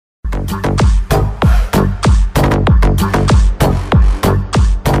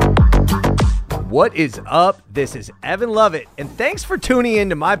What is up? This is Evan Lovett, and thanks for tuning in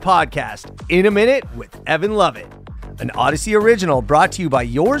to my podcast, In a Minute with Evan Lovett, an Odyssey original brought to you by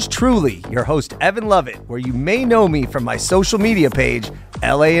yours truly, your host, Evan Lovett, where you may know me from my social media page,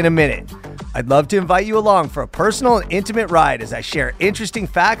 LA in a Minute. I'd love to invite you along for a personal and intimate ride as I share interesting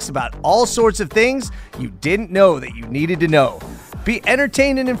facts about all sorts of things you didn't know that you needed to know. Be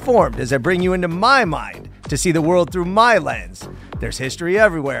entertained and informed as I bring you into my mind to see the world through my lens. There's history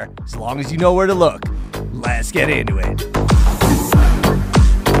everywhere, as long as you know where to look. Let's get into it.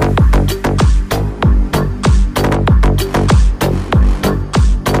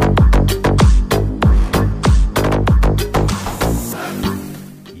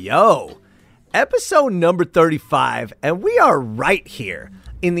 Yo, episode number 35, and we are right here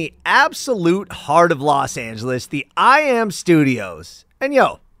in the absolute heart of Los Angeles, the I Am Studios. And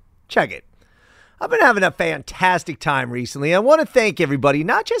yo, check it. I've been having a fantastic time recently. I want to thank everybody,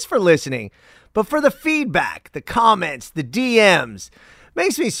 not just for listening, but for the feedback, the comments, the DMs.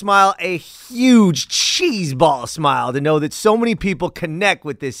 Makes me smile a huge cheeseball smile to know that so many people connect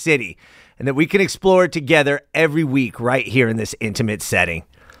with this city and that we can explore it together every week right here in this intimate setting.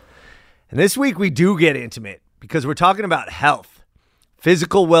 And this week we do get intimate because we're talking about health,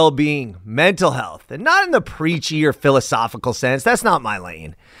 physical well-being, mental health, and not in the preachy or philosophical sense. That's not my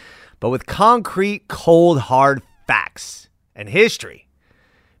lane. But with concrete, cold, hard facts and history.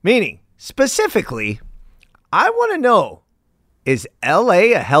 Meaning, specifically, I want to know, is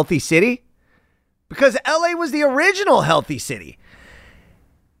LA a healthy city? Because LA was the original healthy city.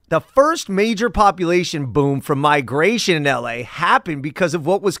 The first major population boom from migration in LA happened because of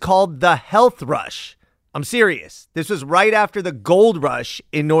what was called the health rush. I'm serious. This was right after the gold rush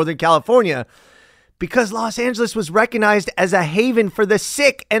in Northern California, because Los Angeles was recognized as a haven for the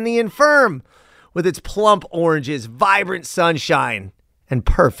sick and the infirm, with its plump oranges, vibrant sunshine, and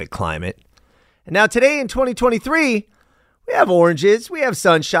perfect climate. And now today in 2023, we have oranges, we have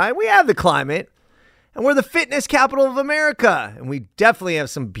sunshine, we have the climate, and we're the fitness capital of America. And we definitely have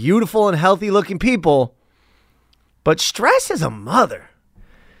some beautiful and healthy looking people. But stress is a mother.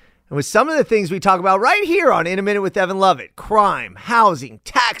 And with some of the things we talk about right here on In a Minute with Evan Lovett, crime, housing,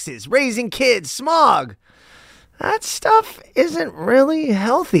 taxes, raising kids, smog, that stuff isn't really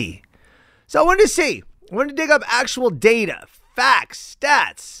healthy. So I wanted to dig up actual data, facts,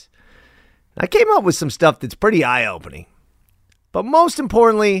 stats. I came up with some stuff that's pretty eye-opening. But most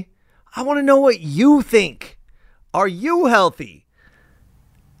importantly, I want to know what you think. Are you healthy?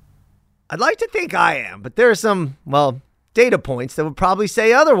 I'd like to think I am, but there are some, data points that would probably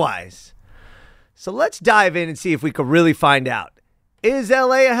say otherwise. So let's dive in and see if we could really find out. Is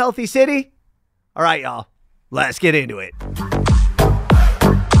LA a healthy city? All right, y'all, let's get into it.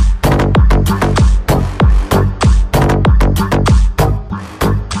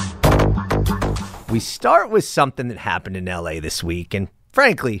 We start with something that happened in LA this week and,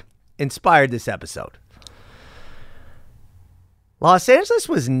 frankly, inspired this episode. Los Angeles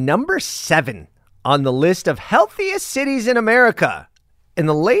was number 7 on the list of healthiest cities in America in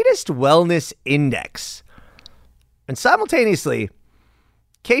the latest wellness index. And simultaneously,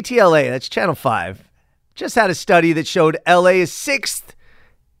 KTLA, that's Channel 5, just had a study that showed LA is 6th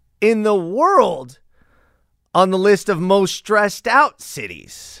in the world on the list of most stressed out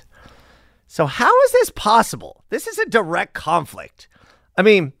cities. So how is this possible? This is a direct conflict. I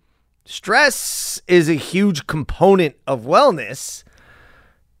mean, stress is a huge component of wellness,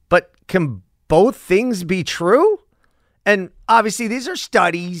 but can both things be true? And obviously these are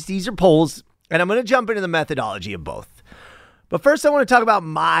studies, these are polls, and I'm going to jump into the methodology of both. But first I want to talk about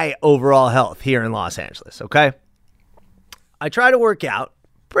my overall health here in Los Angeles, okay? I try to work out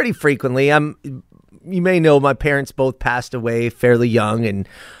pretty frequently. You may know my parents both passed away fairly young, and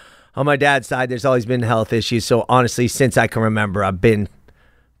on my dad's side there's always been health issues. So honestly, since I can remember, I've been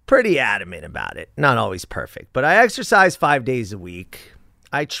pretty adamant about it. Not always perfect, but I exercise 5 days a week.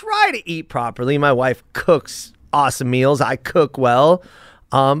 I try to eat properly. My wife cooks awesome meals. I cook well,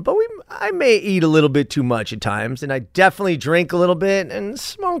 but I may eat a little bit too much at times, and I definitely drink a little bit and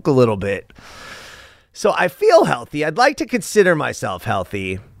smoke a little bit. So I feel healthy. I'd like to consider myself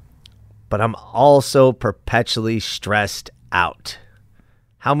healthy, but I'm also perpetually stressed out.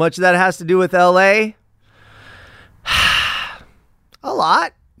 How much of that has to do with LA? A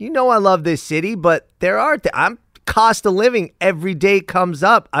lot. You know I love this city, but there are cost of living every day comes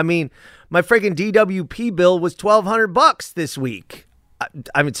up. I mean, my freaking DWP bill was $1,200 this week.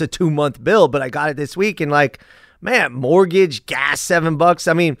 I mean, it's a 2-month bill, but I got it this week, and man, mortgage, gas, $7.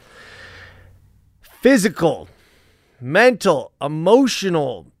 I mean, physical, mental,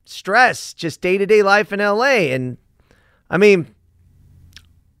 emotional stress, just day-to-day life in LA. And I mean,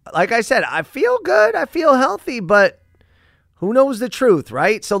 like I said, I feel good. I feel healthy, but who knows the truth,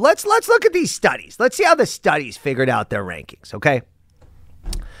 right? So let's look at these studies. Let's see how the studies figured out their rankings, okay?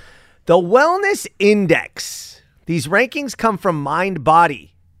 The Wellness Index. These rankings come from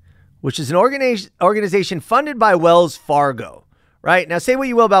MindBody, which is an organization funded by Wells Fargo, right? Now, say what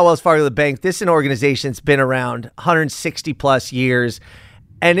you will about Wells Fargo, the bank. This is an organization that's been around 160 plus years,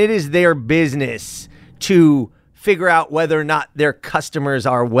 and it is their business to figure out whether or not their customers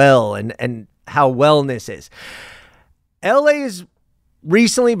are well and how wellness is. LA has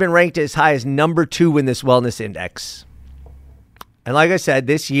recently been ranked as high as number 2 in this wellness index. And like I said,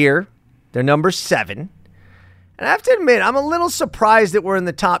 this year, they're number 7. And I have to admit, I'm a little surprised that we're in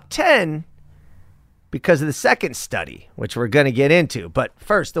the top 10 because of the second study, which we're going to get into. But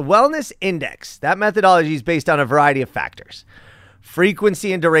first, the Wellness Index. That methodology is based on a variety of factors.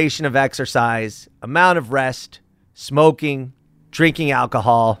 Frequency and duration of exercise, amount of rest, smoking, drinking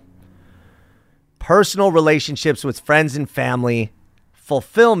alcohol, personal relationships with friends and family,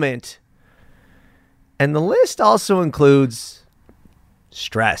 fulfillment, and the list also includes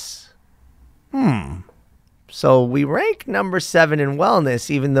stress. So we rank number 7 in wellness,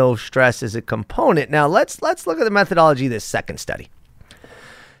 even though stress is a component. Now let's look at the methodology of this second study.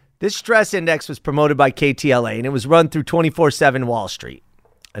 This stress index was promoted by KTLA, and it was run through 24/7 Wall Street.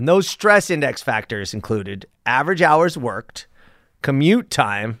 And those stress index factors included average hours worked, commute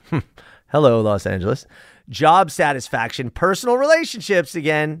time, hello, Los Angeles, job satisfaction, personal relationships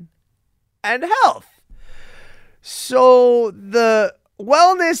again, and health. So the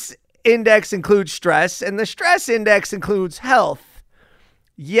wellness index includes stress, and the stress index includes health.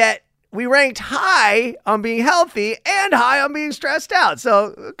 Yet we ranked high on being healthy and high on being stressed out.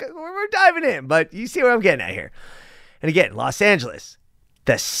 So we're diving in, but you see what I'm getting at here. And again, Los Angeles,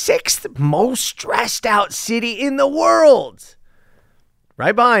 the 6th most stressed out city in the world.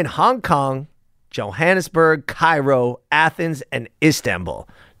 Right behind Hong Kong, Johannesburg, Cairo, Athens, and Istanbul.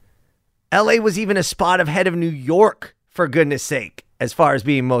 LA was even a spot ahead of New York, for goodness sake, as far as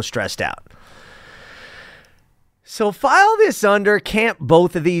being most stressed out. So file this under, can't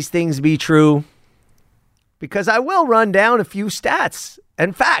both of these things be true? Because I will run down a few stats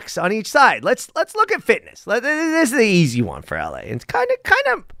and facts on each side. Let's look at fitness. This is the easy one for LA. It's kind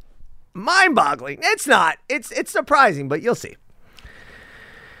of mind-boggling. It's not. It's surprising, but you'll see.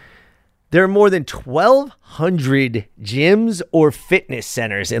 There are more than 1,200 gyms or fitness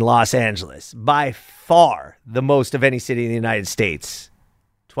centers in Los Angeles, by far the most of any city in the United States.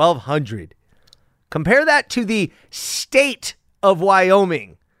 1,200. Compare that to the state of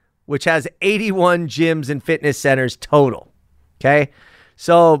Wyoming, which has 81 gyms and fitness centers total. Okay?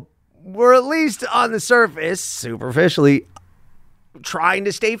 So we're at least on the surface, superficially, trying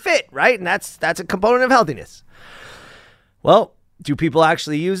to stay fit, right? And that's a component of healthiness. Well, do people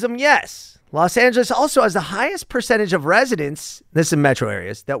actually use them? Yes. Los Angeles also has the highest percentage of residents, this is in metro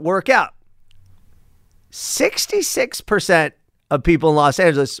areas, that work out. 66% of people in Los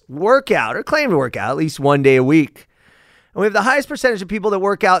Angeles work out or claim to work out at least one day a week. And we have the highest percentage of people that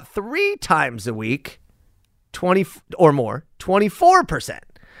work out 3 times a week, 20 or more, 24%.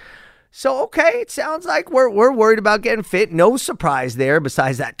 So, okay, it sounds like we're worried about getting fit. No surprise there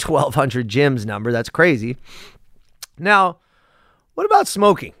besides that 1,200 gyms number. That's crazy. Now, what about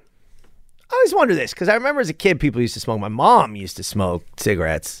smoking? I always wonder this because I remember as a kid, people used to smoke. My mom used to smoke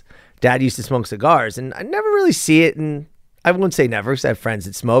cigarettes. Dad used to smoke cigars, and I never really see it. And I won't say never because I have friends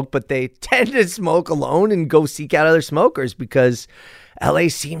that smoke, but they tend to smoke alone and go seek out other smokers because LA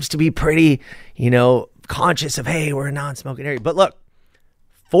seems to be pretty, conscious of, hey, we're a non-smoking area. But look,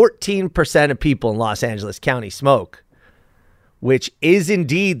 14% of people in Los Angeles County smoke, which is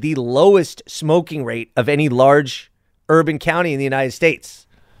indeed the lowest smoking rate of any large urban county in the United States.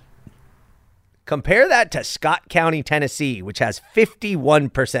 Compare that to Scott County, Tennessee, which has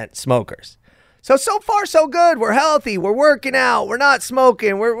 51% smokers. So far, so good. We're healthy. We're working out. We're not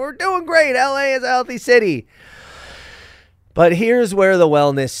smoking. We're doing great. LA is a healthy city. But here's where the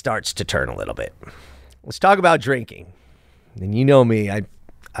wellness starts to turn a little bit. Let's talk about drinking. And you know me,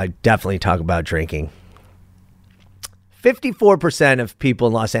 I definitely talk about drinking. 54% of people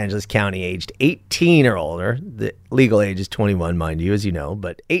in Los Angeles County aged 18 or older, the legal age is 21, mind you, as you know,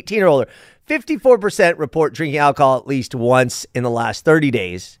 but 18 or older, 54% report drinking alcohol at least once in the last 30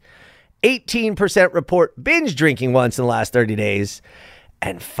 days. 18% report binge drinking once in the last 30 days.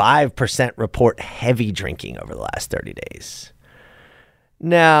 And 5% report heavy drinking over the last 30 days.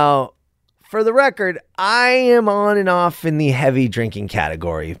 Now, for the record, I am on and off in the heavy drinking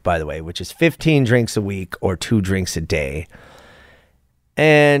category, by the way, which is 15 drinks a week or 2 drinks a day.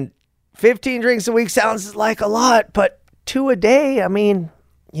 And 15 drinks a week sounds like a lot, but 2 a day,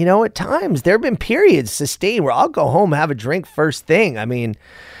 at times there have been periods sustained where I'll go home and have a drink first thing. I mean,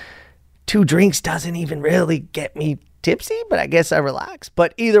 2 drinks doesn't even really get me tipsy, but I guess I relax.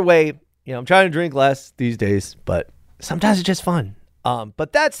 But either way, I'm trying to drink less these days, but sometimes it's just fun.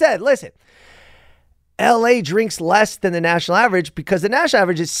 But that said, listen, LA drinks less than the national average because the national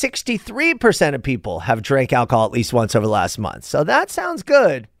average is 63% of people have drank alcohol at least once over the last month. So that sounds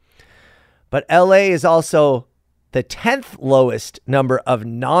good. But LA is also the 10th lowest number of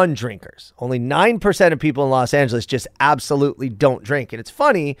non-drinkers. Only 9% of people in Los Angeles just absolutely don't drink. And it's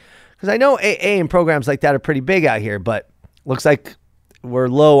funny because I know AA and programs like that are pretty big out here, but looks like we're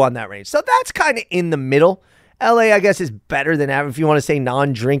low on that range. So that's kind of in the middle. LA, I guess, is better than average. If you want to say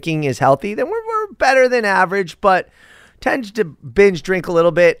non-drinking is healthy, then we're better than average, but tend to binge drink a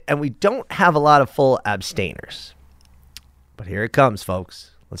little bit, and we don't have a lot of full abstainers. But here it comes,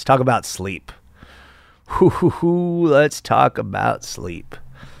 folks. Let's talk about sleep. Let's talk about sleep.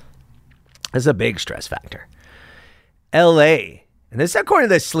 This is a big stress factor. LA, and this is according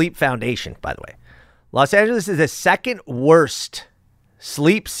to the Sleep Foundation, by the way. Los Angeles is the second worst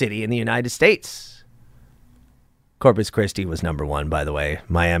sleep city in the United States. Corpus Christi was number 1, by the way.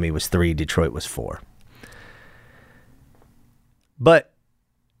 Miami was 3. Detroit was 4. But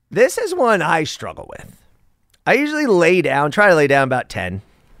this is one I struggle with. I usually try to lay down about 10.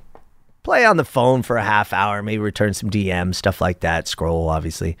 Play on the phone for a half hour, maybe return some DMs, stuff like that. Scroll,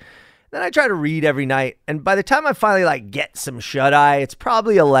 obviously. Then I try to read every night. And by the time I finally get some shut-eye, it's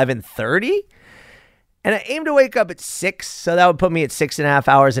probably 11:30. And I aim to wake up at 6, so that would put me at 6.5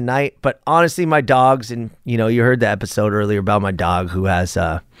 hours a night. But honestly, my dogs, and you heard the episode earlier about my dog who has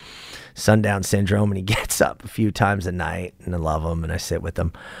sundown syndrome, and he gets up a few times a night, and I love him, and I sit with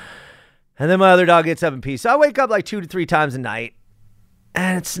him. And then my other dog gets up in peace. So I wake up 2 to 3 times a night,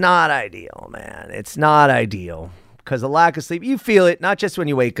 and it's not ideal, man. It's not ideal because the lack of sleep, you feel it, not just when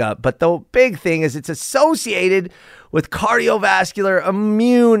you wake up, but the big thing is it's associated with cardiovascular,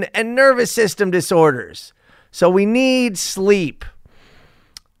 immune, and nervous system disorders. So we need sleep.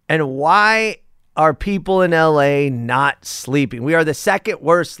 And why are people in LA not sleeping? We are the second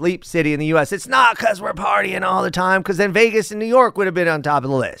worst sleep city in the U.S. It's not because we're partying all the time, because then Vegas and New York would have been on top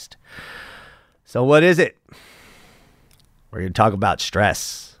of the list. So what is it? We're going to talk about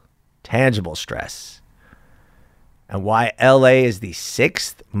stress, tangible stress, and why LA is the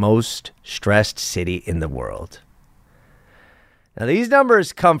 6th most stressed city in the world. Now, these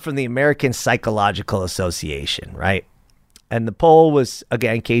numbers come from the American Psychological Association, right? And the poll was,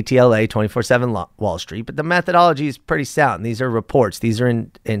 again, KTLA, 24/7 Wall Street, but the methodology is pretty sound. These are reports. These are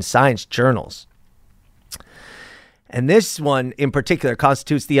in science journals. And this one in particular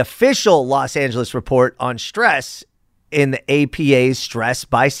constitutes the official Los Angeles report on stress in the APA's Stress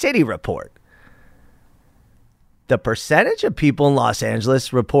by City report. The percentage of people in Los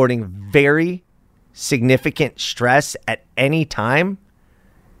Angeles reporting very significant stress at any time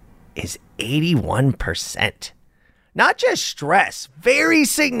is 81%. Not just stress, very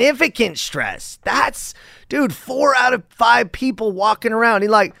significant stress. That's, 4 out of 5 people walking around.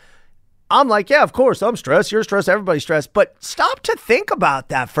 I'm like, yeah, of course, I'm stressed. You're stressed. Everybody's stressed. But stop to think about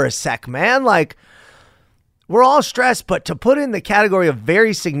that for a sec, man. We're all stressed, but to put in the category of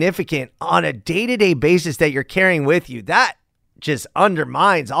very significant on a day-to-day basis that you're carrying with you, that just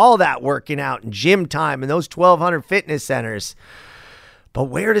undermines all that working out and gym time and those 1,200 fitness centers. But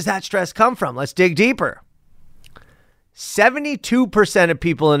where does that stress come from? Let's dig deeper. 72% of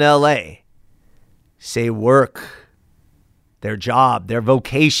people in LA say work, their job, their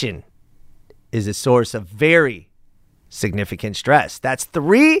vocation is a source of very significant stress. That's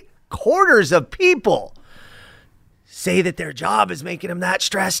 3/4 of people say that their job is making them that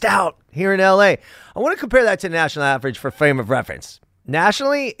stressed out here in LA. I want to compare that to the national average for frame of reference.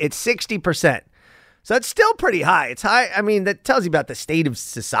 Nationally, it's 60%. So it's still pretty high. It's high. I mean, that tells you about the state of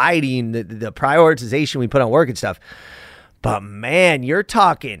society and the prioritization we put on work and stuff. But man, you're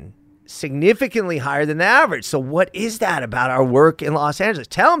talking significantly higher than the average. So what is that about our work in Los Angeles?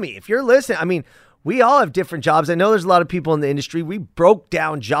 Tell me if you're listening. I mean, we all have different jobs. I know there's a lot of people in the industry. We broke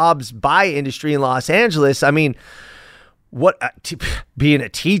down jobs by industry in Los Angeles. I mean, being a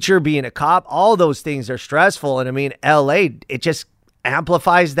teacher, being a cop, all those things are stressful. And I mean, LA, it just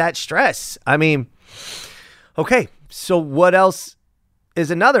amplifies that stress. I mean, okay, so what else is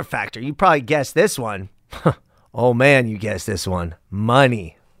another factor? You probably guessed this one. Oh man, you guessed this one.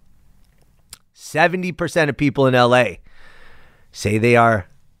 Money. 70% of people in LA say they are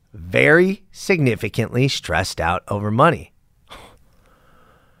very significantly stressed out over money.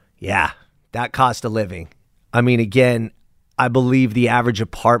 Yeah, that cost of living. I mean, again, I believe the average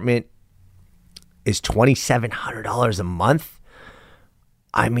apartment is $2,700 a month.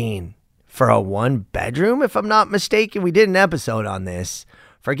 I mean, for a 1-bedroom, if I'm not mistaken, we did an episode on this.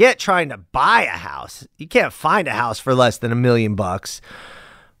 Forget trying to buy a house. You can't find a house for less than $1 million.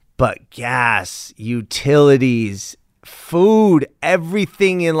 But gas, utilities, food,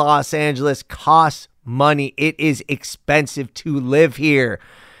 everything in Los Angeles costs money. It is expensive to live here.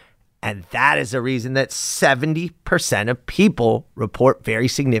 And that is a reason that 70% of people report very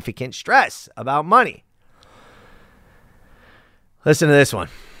significant stress about money. Listen to this one.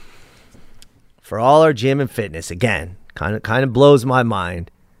 For all our gym and fitness, again, kind of blows my mind.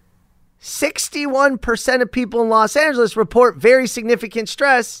 61% of people in Los Angeles report very significant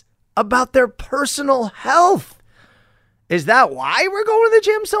stress about their personal health. Is that why we're going to the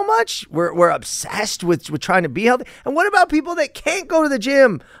gym so much? We're obsessed with trying to be healthy. And what about people that can't go to the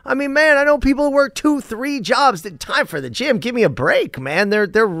gym? I mean, man, I know people who work 2-3 jobs. Time for the gym. Give me a break, man.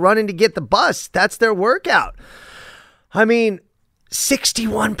 They're running to get the bus. That's their workout. I mean,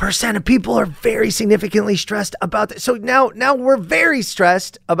 61% of people are very significantly stressed about that. So now we're very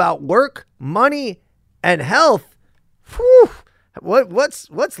stressed about work, money, and health. Whew. What's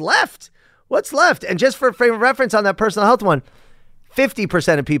left? What's left? And just for frame of reference on that personal health one,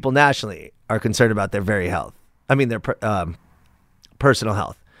 50% of people nationally are concerned about their their personal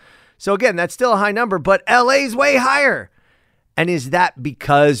health. So again, that's still a high number, but LA's way higher. And is that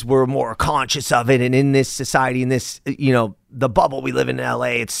because we're more conscious of it? And in this society, in this, the bubble we live in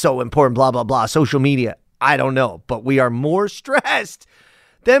LA, it's so important, blah, blah, blah, social media. I don't know, but we are more stressed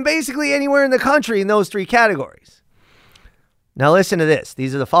than basically anywhere in the country in those 3 categories. Now listen to this.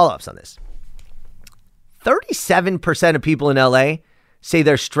 These are the follow-ups on this. 37% of people in LA say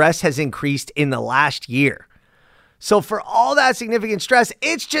their stress has increased in the last year. So for all that significant stress,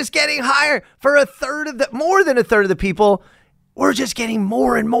 it's just getting higher. For more than a third of the people, we're just getting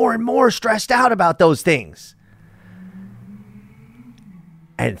more and more and more stressed out about those things.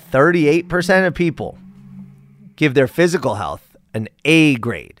 And 38% of people give their physical health an A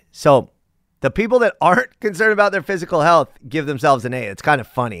grade. So the people that aren't concerned about their physical health give themselves an A. It's kind of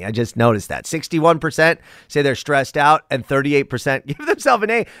funny. I just noticed that. 61% say they're stressed out and 38% give themselves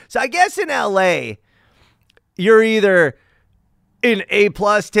an A. So I guess in LA, you're either in A+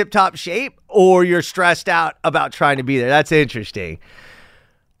 tip-top shape or you're stressed out about trying to be there. That's interesting.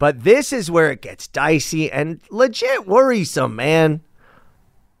 But this is where it gets dicey and legit worrisome, man.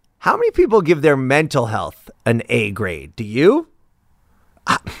 How many people give their mental health an A grade? Do you?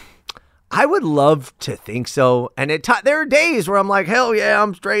 I would love to think so. And there are days where I'm like, hell yeah,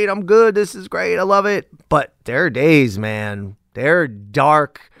 I'm straight. I'm good. This is great. I love it. But there are days, man. They're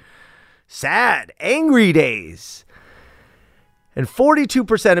dark, sad, angry days. And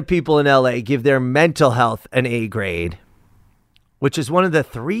 42% of people in LA give their mental health an A grade, which is one of the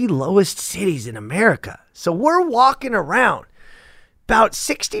 3 lowest cities in America. So we're walking around. About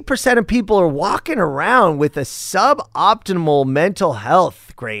 60% of people are walking around with a suboptimal mental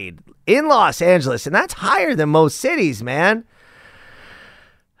health grade in Los Angeles, and that's higher than most cities, man.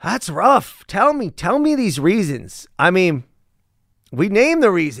 That's rough. Tell me these reasons. I mean, we named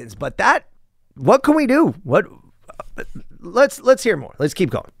the reasons, but what can we do? Let's hear more. Let's keep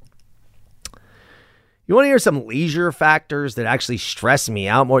going. You want to hear some leisure factors that actually stress me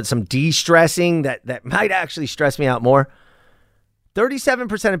out more, some de-stressing that might actually stress me out more?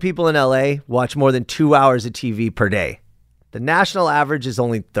 37% of people in LA watch more than 2 hours of TV per day. The national average is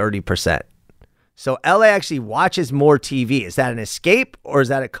only 30%. So LA actually watches more TV. Is that an escape, or is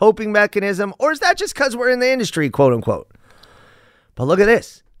that a coping mechanism, or is that just because we're in the industry, quote unquote? But look at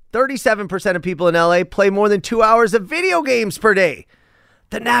this. 37% of people in LA play more than 2 hours of video games per day.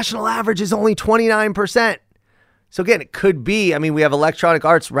 The national average is only 29%. So again, it could be, we have electronic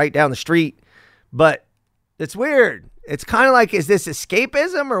arts right down the street, but it's weird. It's kind of like, is this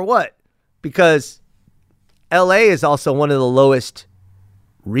escapism or what? Because LA is also one of the lowest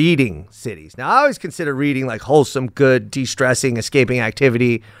reading cities. Now, I always consider reading like wholesome, good, de-stressing, escaping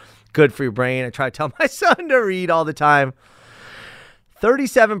activity, good for your brain. I try to tell my son to read all the time.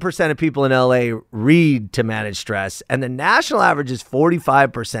 37% of people in LA read to manage stress, and the national average is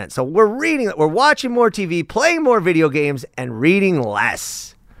 45%. So we're watching more TV, playing more video games, and reading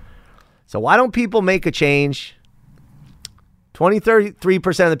less. So why don't people make a change?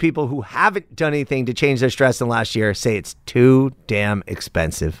 33% of the people who haven't done anything to change their stress in the last year say it's too damn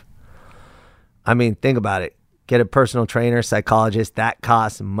expensive. Think about it. Get a personal trainer, psychologist, that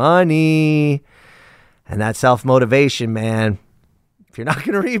costs money. And that's self-motivation, man. If you're not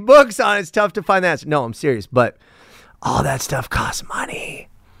going to read books on it, it's tough to find the answer. No, I'm serious. But all that stuff costs money.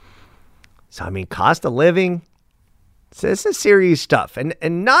 So, cost of living, this is serious stuff. And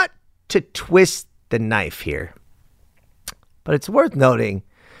not to twist the knife here, But it's worth noting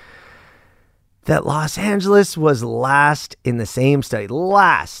that Los Angeles was last in the same study,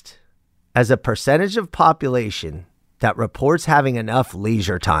 last as a percentage of population that reports having enough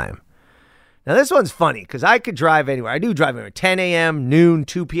leisure time. Now, this one's funny because I could drive anywhere. I do drive anywhere. 10 a.m., noon,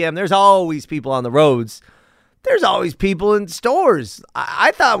 2 p.m. There's always people on the roads. There's always people in stores.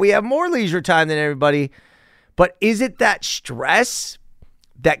 I thought we have more leisure time than everybody. But is it that stress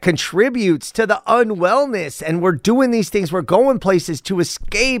that contributes to the unwellness? And we're doing these things. We're going places to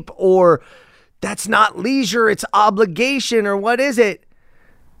escape, or that's not leisure. It's obligation, or what is it?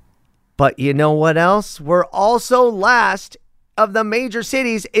 But you know what else? We're also last of the major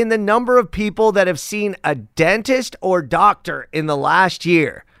cities in the number of people that have seen a dentist or doctor in the last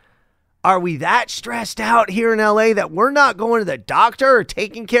year. Are we that stressed out here in LA that we're not going to the doctor or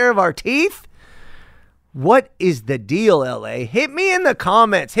taking care of our teeth? What is the deal, LA? Hit me in the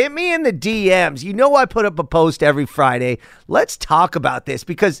comments. Hit me in the DMs. You know I put up a post every Friday. Let's talk about this,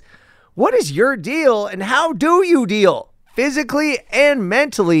 because what is your deal and how do you deal physically and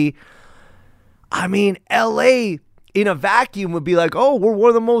mentally? I mean, LA in a vacuum would be like, oh, we're one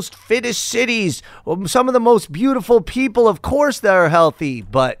of the most fittest cities. Some of the most beautiful people, of course, that are healthy.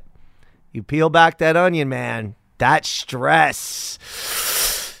 But you peel back that onion, man. That stress,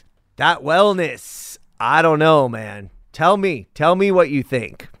 that wellness. I don't know, man. Tell me what you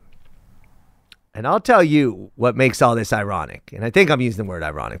think. And I'll tell you what makes all this ironic. And I think I'm using the word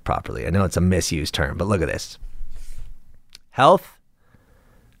ironic properly. I know it's a misused term, but look at this. Health,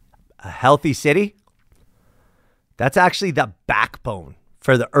 a healthy city, that's actually the backbone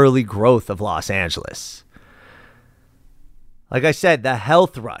for the early growth of Los Angeles. Like I said, the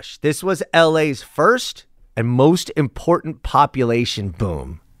health rush. This was LA's first and most important population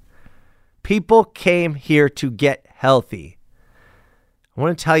boom. People came here to get healthy. I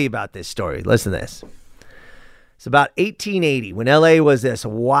want to tell you about this story. Listen to this. It's about 1880 when LA was this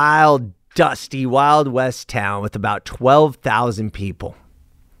wild, dusty, Wild West town with about 12,000 people.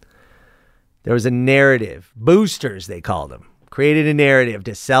 There was a narrative. Boosters, they called them. Created a narrative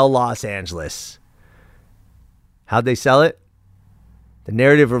to sell Los Angeles. How'd they sell it? The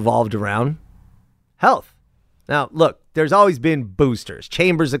narrative revolved around health. Now, look, there's always been boosters,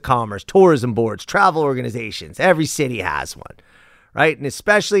 chambers of commerce, tourism boards, travel organizations. Every city has one, right? And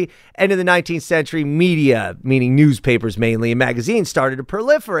especially end of the 19th century, media, meaning newspapers mainly, and magazines started to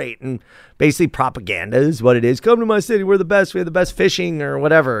proliferate. And basically propaganda is what it is. Come to my city. We're the best. We have the best fishing, or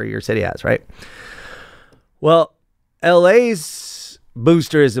whatever your city has, right? Well, LA's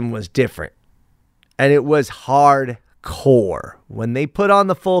boosterism was different. And it was hardcore. When they put on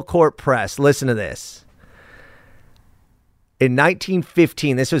the full court press, listen to this. In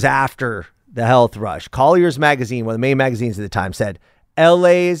 1915, this was after the health rush, Collier's magazine, one of the main magazines at the time, said,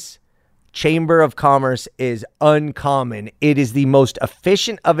 LA's Chamber of Commerce is uncommon. It is the most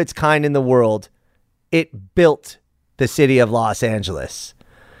efficient of its kind in the world. It built the city of Los Angeles.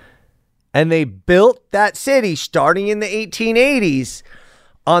 And they built that city starting in the 1880s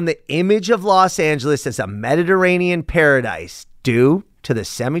on the image of Los Angeles as a Mediterranean paradise due to the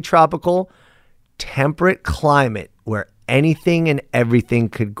semi-tropical, temperate climate where anything and everything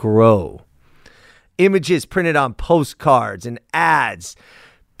could grow. Images printed on postcards and ads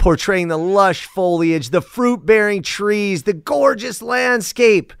portraying the lush foliage, the fruit-bearing trees, the gorgeous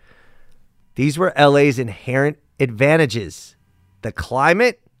landscape. These were LA's inherent advantages, the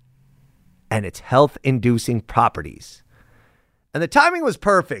climate and its health-inducing properties. And the timing was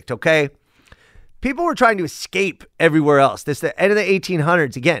perfect, okay? People were trying to escape everywhere else. This is the end of the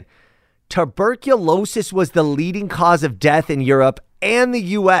 1800s. Again, tuberculosis was the leading cause of death in Europe and the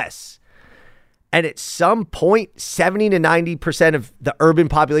U.S., and at some point, 70 to 90% of the urban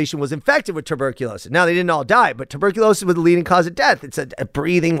population was infected with tuberculosis. Now, they didn't all die, but tuberculosis was the leading cause of death. It's a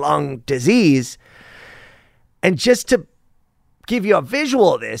breathing lung disease. And just to give you a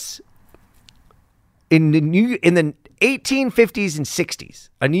visual of this, in the 1850s and 60s,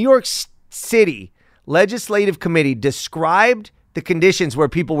 a New York City legislative committee described the conditions where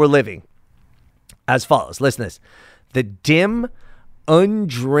people were living as follows. Listen to this. The dim,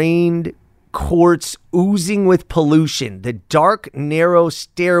 undrained courts oozing with pollution, the dark, narrow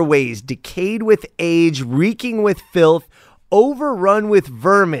stairways decayed with age, reeking with filth, overrun with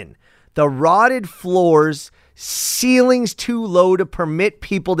vermin, the rotted floors, ceilings too low to permit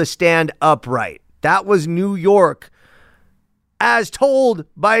people to stand upright. That was New York, as told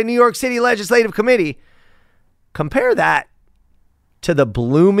by a New York City legislative committee. Compare that to the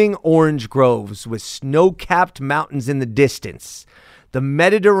blooming orange groves with snow-capped mountains in the distance, the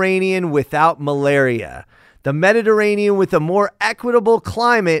Mediterranean without malaria, the Mediterranean with a more equitable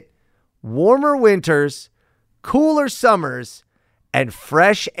climate, warmer winters, cooler summers, and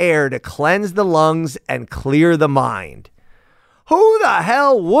fresh air to cleanse the lungs and clear the mind. Who the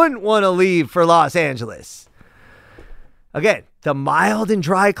hell wouldn't want to leave for Los Angeles? Again, the mild and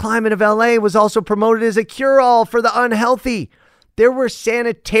dry climate of LA was also promoted as a cure-all for the unhealthy. There were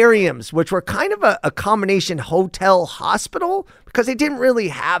sanitariums, which were kind of a combination hotel hospital because they didn't really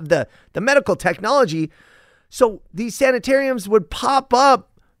have the medical technology. So these sanitariums would pop up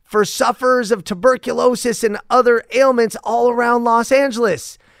for sufferers of tuberculosis and other ailments all around Los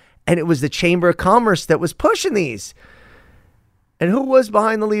Angeles. And it was the Chamber of Commerce that was pushing these. And who was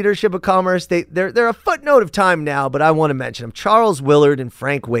behind the leadership of commerce? They're a footnote of time now, but I want to mention them. Charles Willard and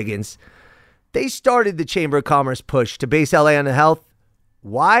Frank Wiggins. They started the Chamber of Commerce push to base LA on health.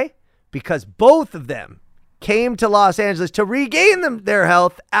 Why? Because both of them came to Los Angeles to regain their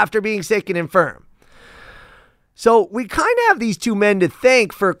health after being sick and infirm. So we kind of have these two men to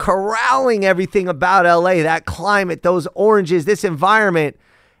thank for corralling everything about LA, that climate, those oranges, this environment,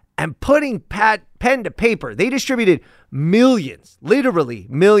 and putting pen to paper. They distributed millions, literally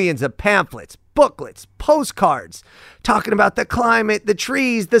millions of pamphlets, booklets, postcards, talking about the climate, the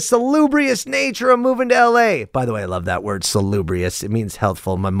trees, the salubrious nature of moving to LA. By the way, I love that word, salubrious. It means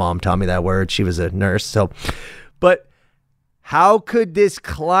healthful. My mom taught me that word. She was a nurse. But how could this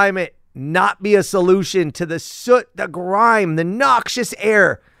climate not be a solution to the soot, the grime, the noxious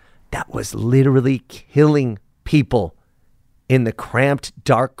air that was literally killing people in the cramped,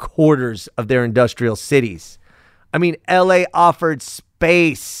 dark quarters of their industrial cities? I mean, LA offered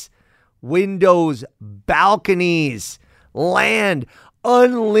space, windows, balconies, land,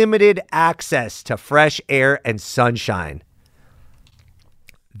 unlimited access to fresh air and sunshine.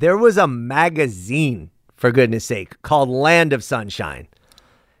 There was a magazine, for goodness sake, called Land of Sunshine,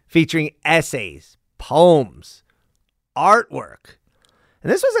 featuring essays, poems, artwork.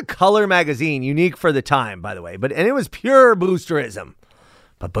 And this was a color magazine, unique for the time, by the way, and it was pure boosterism,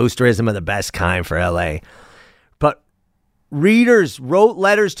 but boosterism of the best kind for LA. But readers wrote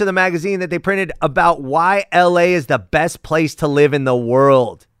letters to the magazine that they printed about why LA is the best place to live in the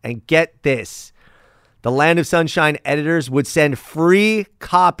world. And get this, the Land of Sunshine editors would send free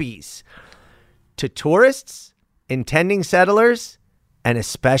copies to tourists, intending settlers, and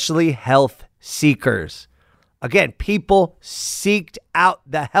especially health seekers. Again, people seeked out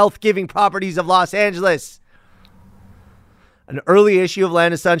the health-giving properties of Los Angeles. An early issue of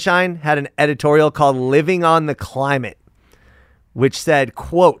Land of Sunshine had an editorial called Living on the Climate, which said,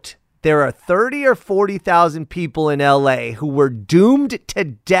 quote, there are 30 or 40,000 people in LA who were doomed to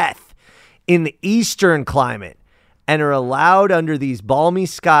death in the eastern climate and are allowed under these balmy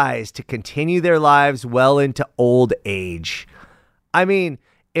skies to continue their lives well into old age. I mean,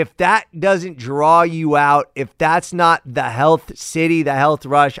 if that doesn't draw you out, if that's not the health city, the health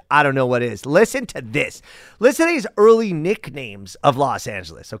rush, I don't know what is. Listen to this. Listen to these early nicknames of Los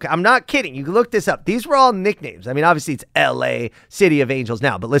Angeles. Okay, I'm not kidding. You can look this up. These were all nicknames. I mean, obviously it's LA, City of Angels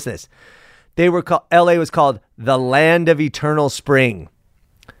now, but listen to this. LA was called the Land of Eternal Spring.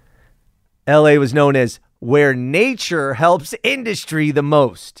 LA was known as where nature helps industry the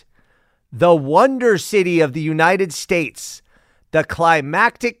most. The Wonder City of the United States. The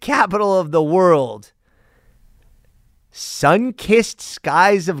climactic capital of the world. Sun-kissed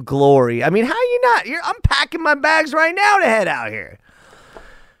skies of glory. I mean, how you not? I'm packing my bags right now to head out here.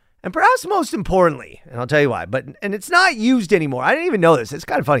 And perhaps most importantly, and I'll tell you why, and it's not used anymore. I didn't even know this. It's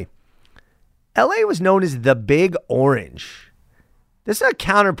kind of funny. LA was known as the Big Orange. This is a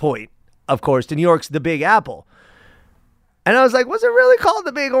counterpoint, of course, to New York's The Big Apple. And I was like, was it really called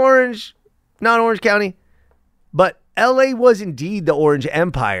the Big Orange? Not Orange County? But LA was indeed the Orange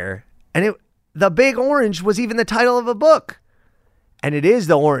Empire, and the Big Orange was even the title of a book. And it is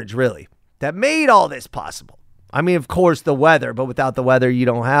the orange, really, that made all this possible. I mean, of course, the weather, but without the weather, you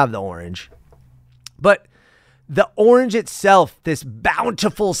don't have the orange. But the orange itself, this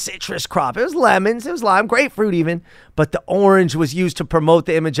bountiful citrus crop, it was lemons, it was lime, grapefruit even, but the orange was used to promote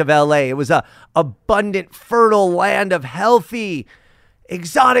the image of LA. It was a abundant, fertile land of healthy,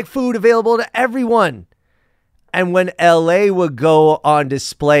 exotic food available to everyone. And when LA would go on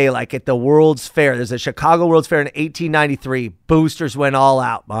display, like at the World's Fair, there's a Chicago World's Fair in 1893, boosters went all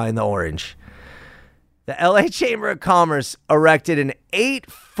out behind the orange. The LA Chamber of Commerce erected an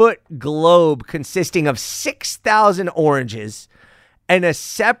 8-foot globe consisting of 6,000 oranges and a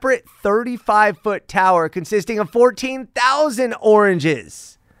separate 35-foot tower consisting of 14,000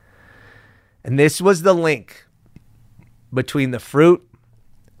 oranges. And this was the link between the fruit,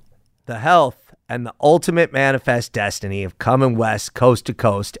 the health, and the ultimate manifest destiny of coming west, coast to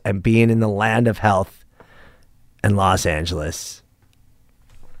coast, and being in the land of health in Los Angeles.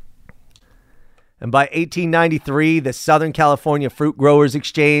 And by 1893, the Southern California Fruit Growers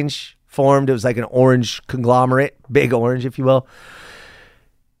Exchange formed. It was like an orange conglomerate, big orange, if you will.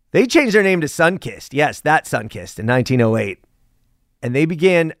 They changed their name to Sunkist. Yes, that Sunkist in 1908. And they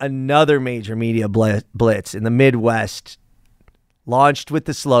began another major media blitz in the Midwest, launched with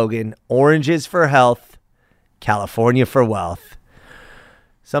the slogan, Oranges for Health, California for Wealth.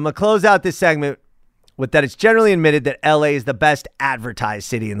 So I'm going to close out this segment with that it's generally admitted that LA is the best advertised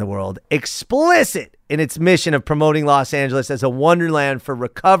city in the world, explicit in its mission of promoting Los Angeles as a wonderland for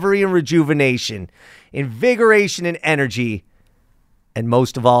recovery and rejuvenation, invigoration and energy, and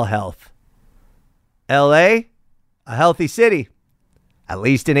most of all, health. LA, a healthy city, at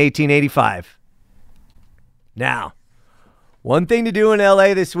least in 1885. Now, one thing to do in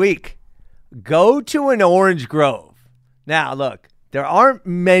LA this week, go to an orange grove. Now, look, there aren't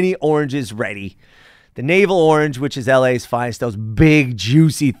many oranges ready. The navel orange, which is LA's finest, those big,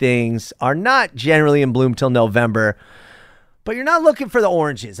 juicy things, are not generally in bloom till November. But you're not looking for the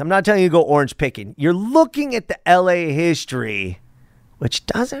oranges. I'm not telling you to go orange picking. You're looking at the LA history, which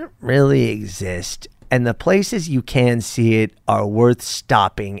doesn't really exist. And the places you can see it are worth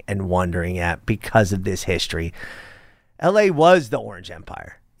stopping and wondering at because of this history. LA was the Orange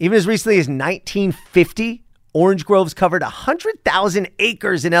Empire. Even as recently as 1950, orange groves covered 100,000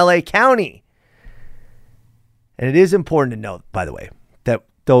 acres in LA County. And it is important to note, by the way, that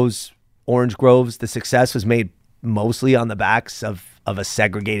those orange groves, the success was made mostly on the backs of a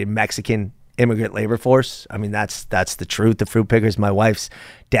segregated Mexican immigrant labor force. I mean, that's the truth. The fruit pickers, my wife's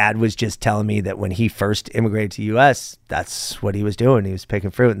dad was just telling me that when he first immigrated to the U.S., that's what he was doing. He was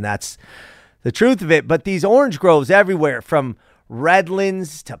picking fruit, and that's the truth of it. But these orange groves everywhere, from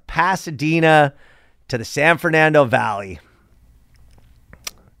Redlands to Pasadena to the San Fernando Valley,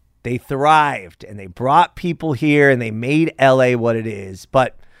 they thrived and they brought people here and they made LA what it is.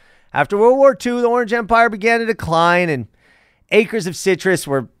 But after World War II, the Orange Empire began to decline and acres of citrus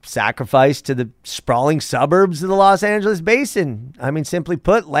were sacrificed to the sprawling suburbs of the Los Angeles basin. I mean, simply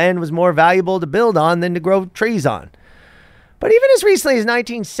put, land was more valuable to build on than to grow trees on. But even as recently as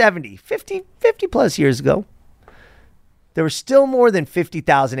 1970, 50 plus years ago, there were still more than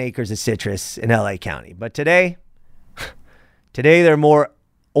 50,000 acres of citrus in LA County. But today there are more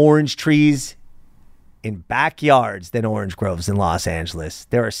orange trees in backyards than orange groves in Los Angeles.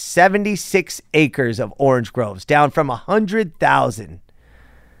 There are 76 acres of orange groves, down from 100,000.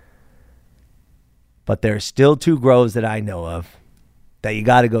 But there are still 2 groves that I know of that you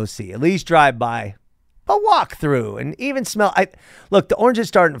got to go see. At least drive by, but walk through and even smell. Look, the orange is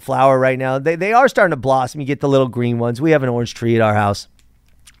starting to flower right now. They are starting to blossom. You get the little green ones. We have an orange tree at our house.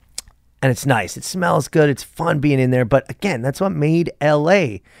 And it's nice. It smells good. It's fun being in there. But again, that's what made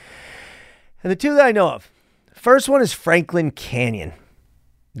LA. And the 2 that I know of, first one is Franklin Canyon.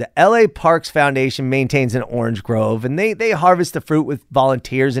 The LA Parks Foundation maintains an orange grove, and they harvest the fruit with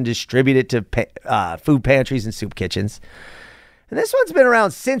volunteers and distribute it to food pantries and soup kitchens. And this one's been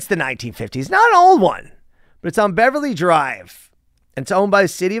around since the 1950s. Not an old one, but it's on Beverly Drive. And it's owned by the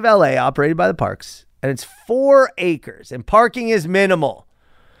city of LA, operated by the parks. And it's 4 acres, and parking is minimal.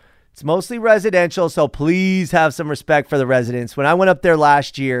 It's mostly residential, so please have some respect for the residents. When I went up there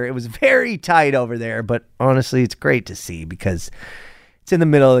last year, it was very tight over there, but honestly, it's great to see because it's in the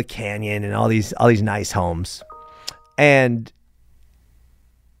middle of the canyon and all these nice homes. And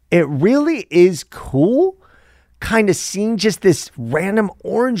it really is cool kind of seeing just this random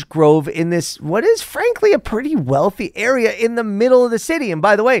orange grove in this, what is frankly a pretty wealthy area in the middle of the city. And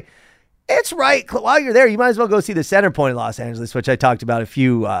by the way, it's right, while you're there, you might as well go see the center point of Los Angeles, which I talked about a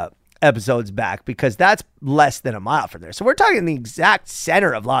few episodes back, because that's less than a mile from there. So we're talking the exact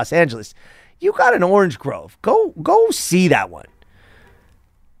center of Los Angeles. You got an orange grove. Go see that one.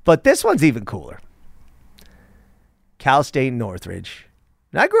 But this one's even cooler. Cal State Northridge.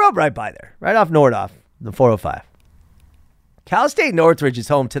 And I grew up right by there, right off Nordoff, the 405. Cal State Northridge is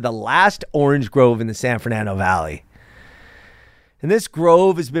home to the last orange grove in the San Fernando Valley. And this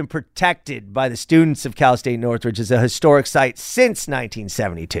grove has been protected by the students of Cal State Northridge as a historic site since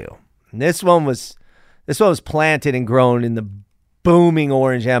 1972. And this one was planted and grown in the booming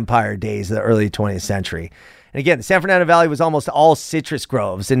Orange Empire days of the early 20th century. And again, the San Fernando Valley was almost all citrus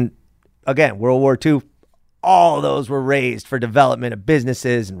groves. And again, World War II, all those were raised for development of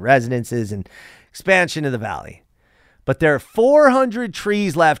businesses and residences and expansion of the valley. But there are 400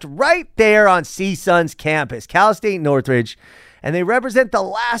 trees left right there on CSUN's campus, Cal State Northridge, and they represent the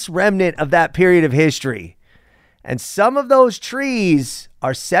last remnant of that period of history. And some of those trees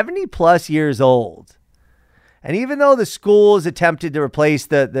are 70 plus years old. And even though the school has attempted to replace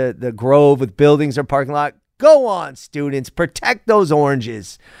the grove with buildings or parking lot, go on, students, protect those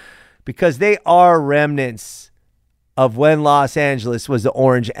oranges. because they are remnants of when Los Angeles was the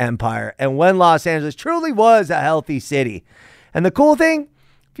Orange Empire and when Los Angeles truly was a healthy city. And the cool thing,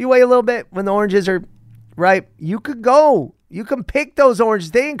 if you wait a little bit when the oranges are ripe, you could go. You can pick those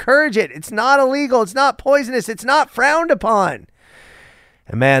oranges. They encourage it. It's not illegal. It's not poisonous. It's not frowned upon.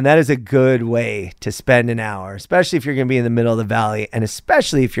 And man, that is a good way to spend an hour, especially if you're going to be in the middle of the valley, and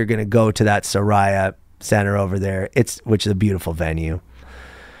especially if you're going to go to that Soraya Center over there, which is a beautiful venue.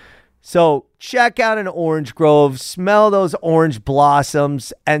 So check out an orange grove, smell those orange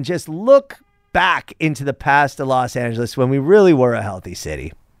blossoms, and just look back into the past of Los Angeles when we really were a healthy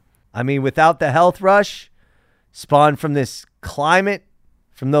city. I mean, without the health rush spawned from this climate,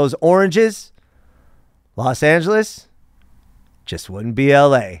 from those oranges, Los Angeles just wouldn't be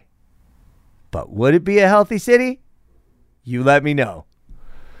LA. But would it be a healthy city? You let me know.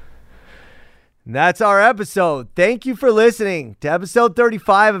 And that's our episode. Thank you for listening to episode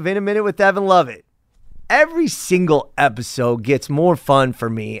 35 of In a Minute with Evan Lovett. Every single episode gets more fun for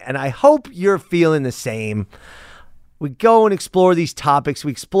me, and I hope you're feeling the same. We go and explore these topics.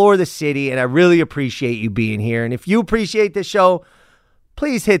 We explore the city, and I really appreciate you being here. And if you appreciate the show,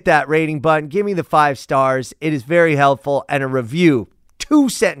 please hit that rating button. Give me the 5 stars. It is very helpful. And a review, 2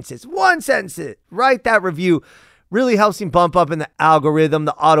 sentences, 1 sentence. Write that review. Really helps me bump up in the algorithm,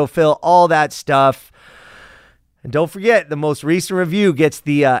 the autofill, all that stuff. And don't forget, the most recent review gets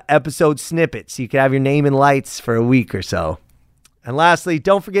the episode snippet, so you can have your name in lights for a week or so. And lastly,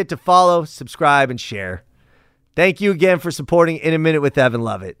 don't forget to follow, subscribe, and share. Thank you again for supporting In a Minute with Evan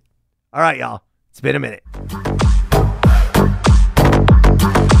Lovett. All right, y'all. It's been a minute.